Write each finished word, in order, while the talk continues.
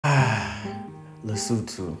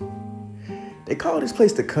Lesotho. They call this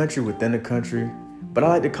place the country within a country, but I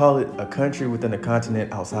like to call it a country within a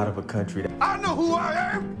continent outside of a country. I know who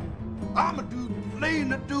I am. I'm a dude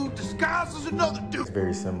playing a dude disguised as another dude. It's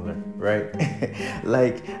very similar, right?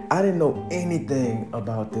 Like, I didn't know anything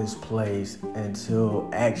about this place until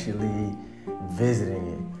actually visiting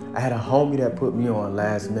it. I had a homie that put me on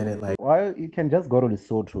last minute, like, Well, you can just go to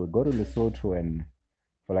Lesotho. Go to Lesotho and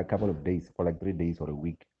for like a couple of days, for like 3 days or a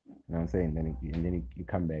week. You know what I'm saying? And then you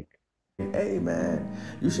come back. hey man,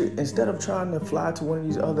 you should, instead of trying to fly to one of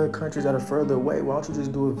these other countries that are further away, why don't you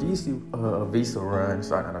just do a visa run,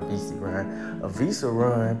 sorry, not a visa run, a visa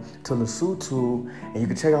run to Lesotho, and you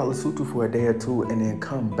can check out Lesotho for a day or two and then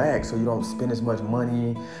come back so you don't spend as much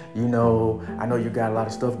money. You know, I know you got a lot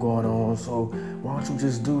of stuff going on, so why don't you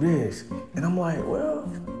just do this? And I'm like,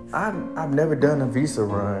 well, I've never done a visa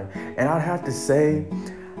run, and I'd have to say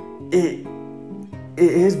it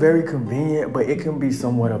is very convenient, but it can be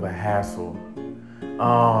somewhat of a hassle.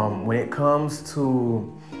 When it comes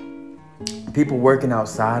to people working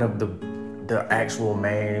outside of the actual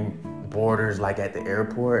main borders, like at the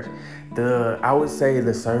airport, I would say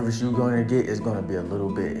the service you're gonna get is gonna be a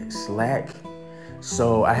little bit slack.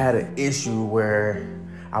 So I had an issue where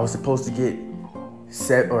I was supposed to get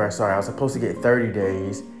 30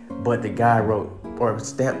 days, but the guy wrote or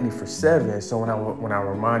stamped me for 7. So when I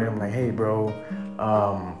reminded him, like, hey bro,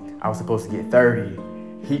 I was supposed to get 30.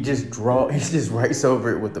 He just writes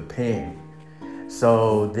over it with a pen.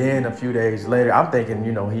 So then a few days later, I'm thinking,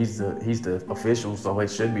 you know, he's the official, so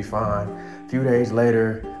it should be fine. A few days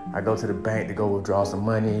later, I go to the bank to go withdraw some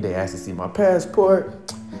money. They ask to see my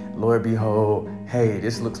passport. Lord behold, hey,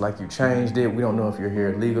 this looks like you changed it. We don't know if you're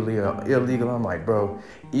here legally or illegal. I'm like, bro,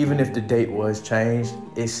 even if the date was changed,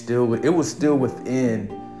 it was still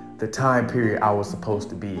within the time period I was supposed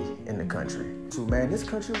to be in the country. So man, this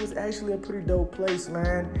country was actually a pretty dope place,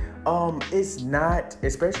 man. It's not,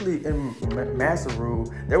 especially in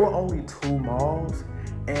Maseru, there were only 2 malls,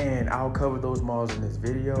 and I'll cover those malls in this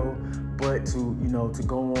video. But to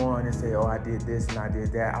go on and say, oh, I did this and I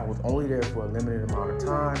did that, I was only there for a limited amount of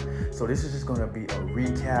time. So this is just gonna be a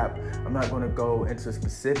recap. I'm not gonna go into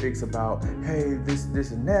specifics about, hey,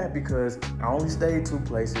 this and that, because I only stayed 2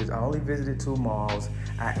 places. I only visited 2 malls.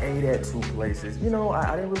 I ate at 2 places. You know,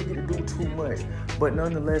 I didn't really get to do too much, but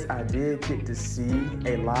nonetheless, I did get to see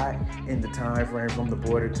a lot in the time frame from the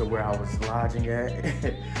border to where I was lodging at,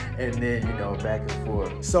 and then, you know, back and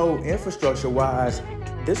forth. So infrastructure-wise,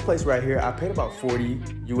 this place right here, I paid about 40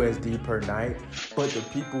 USD per night, but the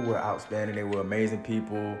people were outstanding. They were amazing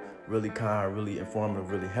people, really kind, really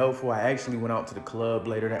informative, really helpful. I actually went out to the club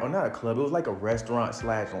later that, or not a club, it was like a restaurant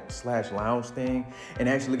slash lounge thing, and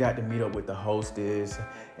actually got to meet up with the hostess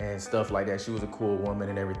and stuff like that. She was a cool woman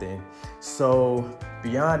and everything. So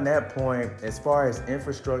beyond that point, as far as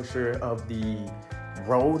infrastructure of the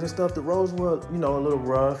roads and stuff, the roads were, you know, a little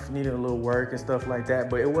rough, needed a little work and stuff like that,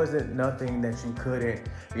 but it wasn't nothing that you couldn't,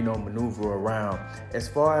 you know, maneuver around. As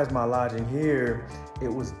far as my lodging here,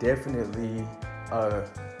 it was definitely,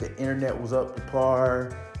 the internet was up to par,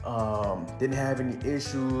 didn't have any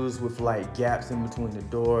issues with like gaps in between the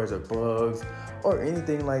doors or bugs or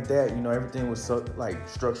anything like that. You know, everything was so like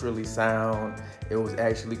structurally sound. It was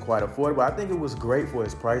actually quite affordable. I think it was great for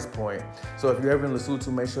its price point. So if you're ever in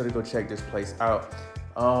Lesotho, make sure to go check this place out.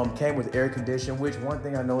 Came with air conditioning, which one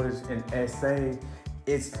thing I noticed in SA,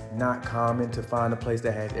 it's not common to find a place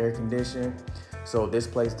that has air conditioning. So this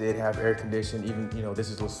place did have air conditioning, even, you know, this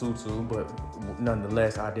is Lesotho, but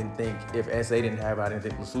nonetheless, I didn't think, if SA didn't have it, I didn't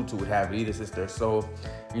think Lesotho would have it either, since they're so,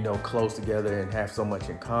 you know, close together and have so much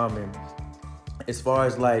in common. As far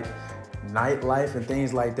as like nightlife and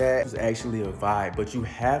things like that, it's actually a vibe, but you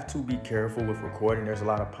have to be careful with recording. There's a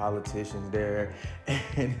lot of politicians there,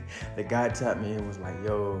 and the guy tapped me and was like,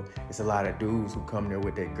 yo, it's a lot of dudes who come there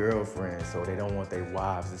with their girlfriends, so they don't want their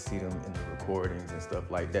wives to see them in the recordings and stuff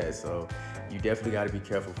like that. So you definitely got to be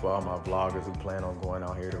careful for all my vloggers who plan on going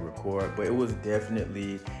out here to record. But it was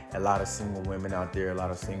definitely a lot of single women out there, a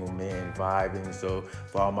lot of single men vibing. So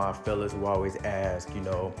for all my fellas who always ask, you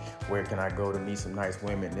know, where can I go to meet some nice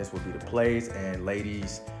women, this would be the place, and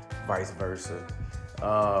ladies, vice versa.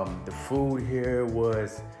 The food here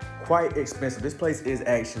was quite expensive. This place is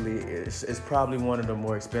actually, it's probably one of the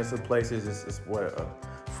more expensive places. It's what, a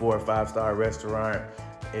 4 or 5 star restaurant.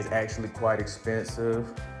 It's actually quite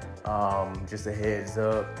expensive. Just a heads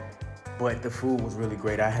up, but the food was really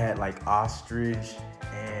great. I had like ostrich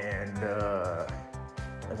and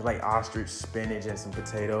it was like ostrich, spinach, and some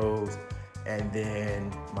potatoes, and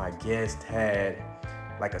then my guest had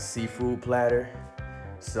like a seafood platter.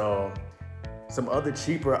 So some other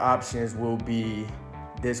cheaper options will be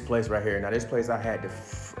this place right here. Now this place I had the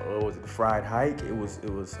fried hike. It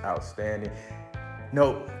was outstanding.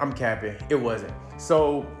 No, I'm capping. It wasn't.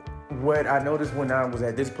 So what I noticed when I was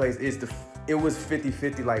at this place is it was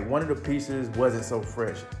 50-50. Like one of the pieces wasn't so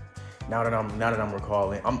fresh. Now that I'm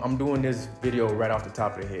recalling, I'm doing this video right off the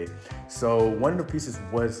top of the head. So one of the pieces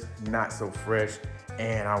was not so fresh,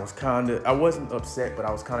 and I wasn't upset, but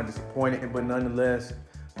I was kind of disappointed. But nonetheless,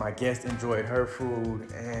 my guest enjoyed her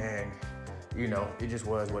food, and you know, it just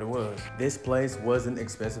was what it was. This place wasn't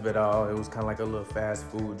expensive at all. It was kind of like a little fast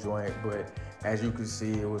food joint, but as you can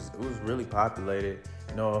see, it was really populated.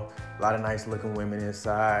 You know, a lot of nice looking women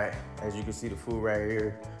inside. As you can see, the food right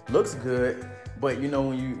here looks good, but you know,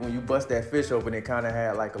 when you bust that fish open, it kind of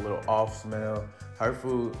had like a little off smell. Her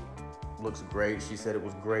food looks great. She said it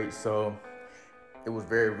was great, so it was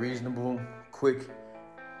very reasonable, quick,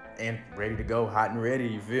 and ready to go, hot and ready,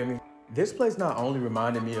 you feel me? This place not only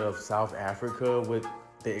reminded me of South Africa with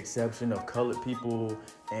the exception of colored people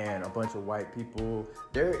and a bunch of white people.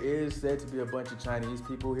 There is said to be a bunch of Chinese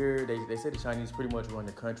people here. They say the Chinese pretty much run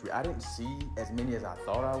the country. I didn't see as many as I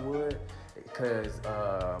thought I would because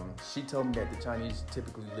she told me that the Chinese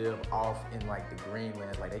typically live off in like the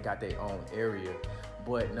greenlands, like they got their own area.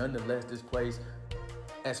 But nonetheless, this place,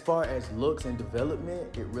 as far as looks and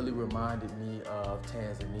development, it really reminded me of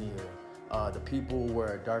Tanzania. The people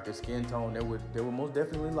were a darker skin tone. There were most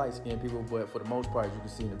definitely light skinned people, but for the most part, as you can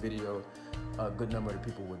see in the video, a good number of the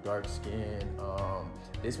people were dark skinned.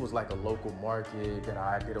 This was like a local market that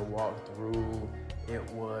I did a walk through. It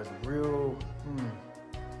was real,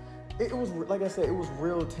 it was, like I said, it was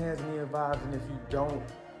real Tanzania vibes. And if you don't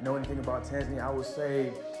know anything about Tanzania, I would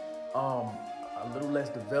say a little less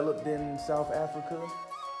developed than South Africa.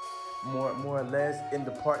 More or less in the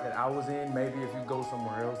part that I was in. Maybe if you go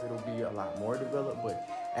somewhere else, it'll be a lot more developed. But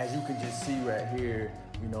as you can just see right here,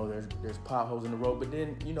 you know, there's potholes in the road. But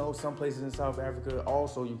then, you know, some places in South Africa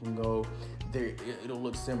also you can go there, it'll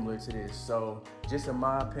look similar to this. So just in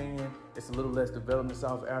my opinion, it's a little less developed in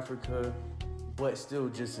South Africa, but still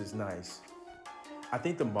just as nice. I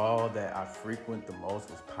think the mall that I frequent the most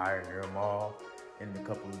was Pioneer Mall. In the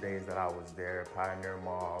couple of days that I was there, Pioneer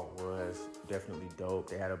Mall was definitely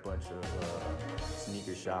dope. They had a bunch of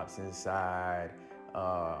sneaker shops inside,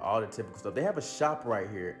 all the typical stuff. They have a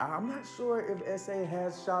ShopRite here. I'm not sure if SA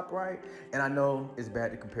has ShopRite, and I know it's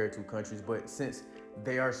bad to compare two countries, but since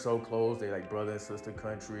they are so close, they're like brother and sister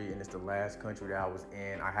country, and it's the last country that I was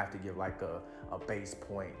in, I have to give like a base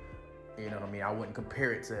point. You know what I mean? I wouldn't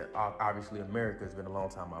compare it to, obviously, America. It's been a long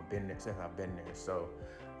time since I've been there. So,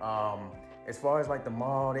 as far as like the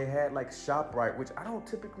mall, they had like ShopRite, which I don't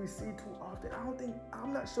typically see too often.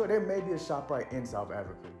 I'm not sure. There may be a ShopRite in South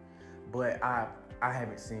Africa, but I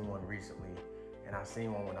haven't seen one recently, and I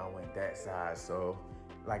seen one when I went that side. So,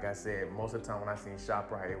 like I said, most of the time when I seen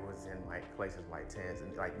ShopRite, it was in like places like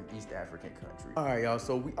Tanzania, like in East African countries. All right, y'all,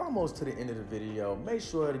 so we almost to the end of the video. Make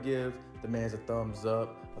sure to give the man a thumbs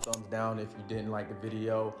up, a thumbs down if you didn't like the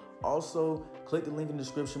video. Also, click the link in the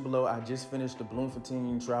description below. I just finished the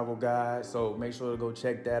Bloemfontein travel guide, so make sure to go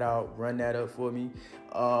check that out, run that up for me.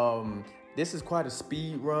 This is quite a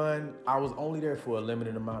speed run. I was only there for a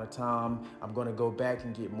limited amount of time. I'm gonna go back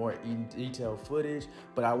and get more detailed footage,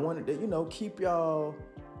 but I wanted to, you know, keep y'all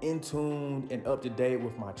in tune and up to date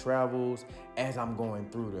with my travels as I'm going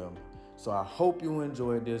through them. So I hope you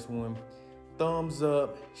enjoyed this one. Thumbs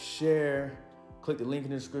up, share, click the link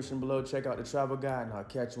in the description below, check out the travel guide, and I'll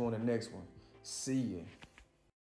catch you on the next one. See ya.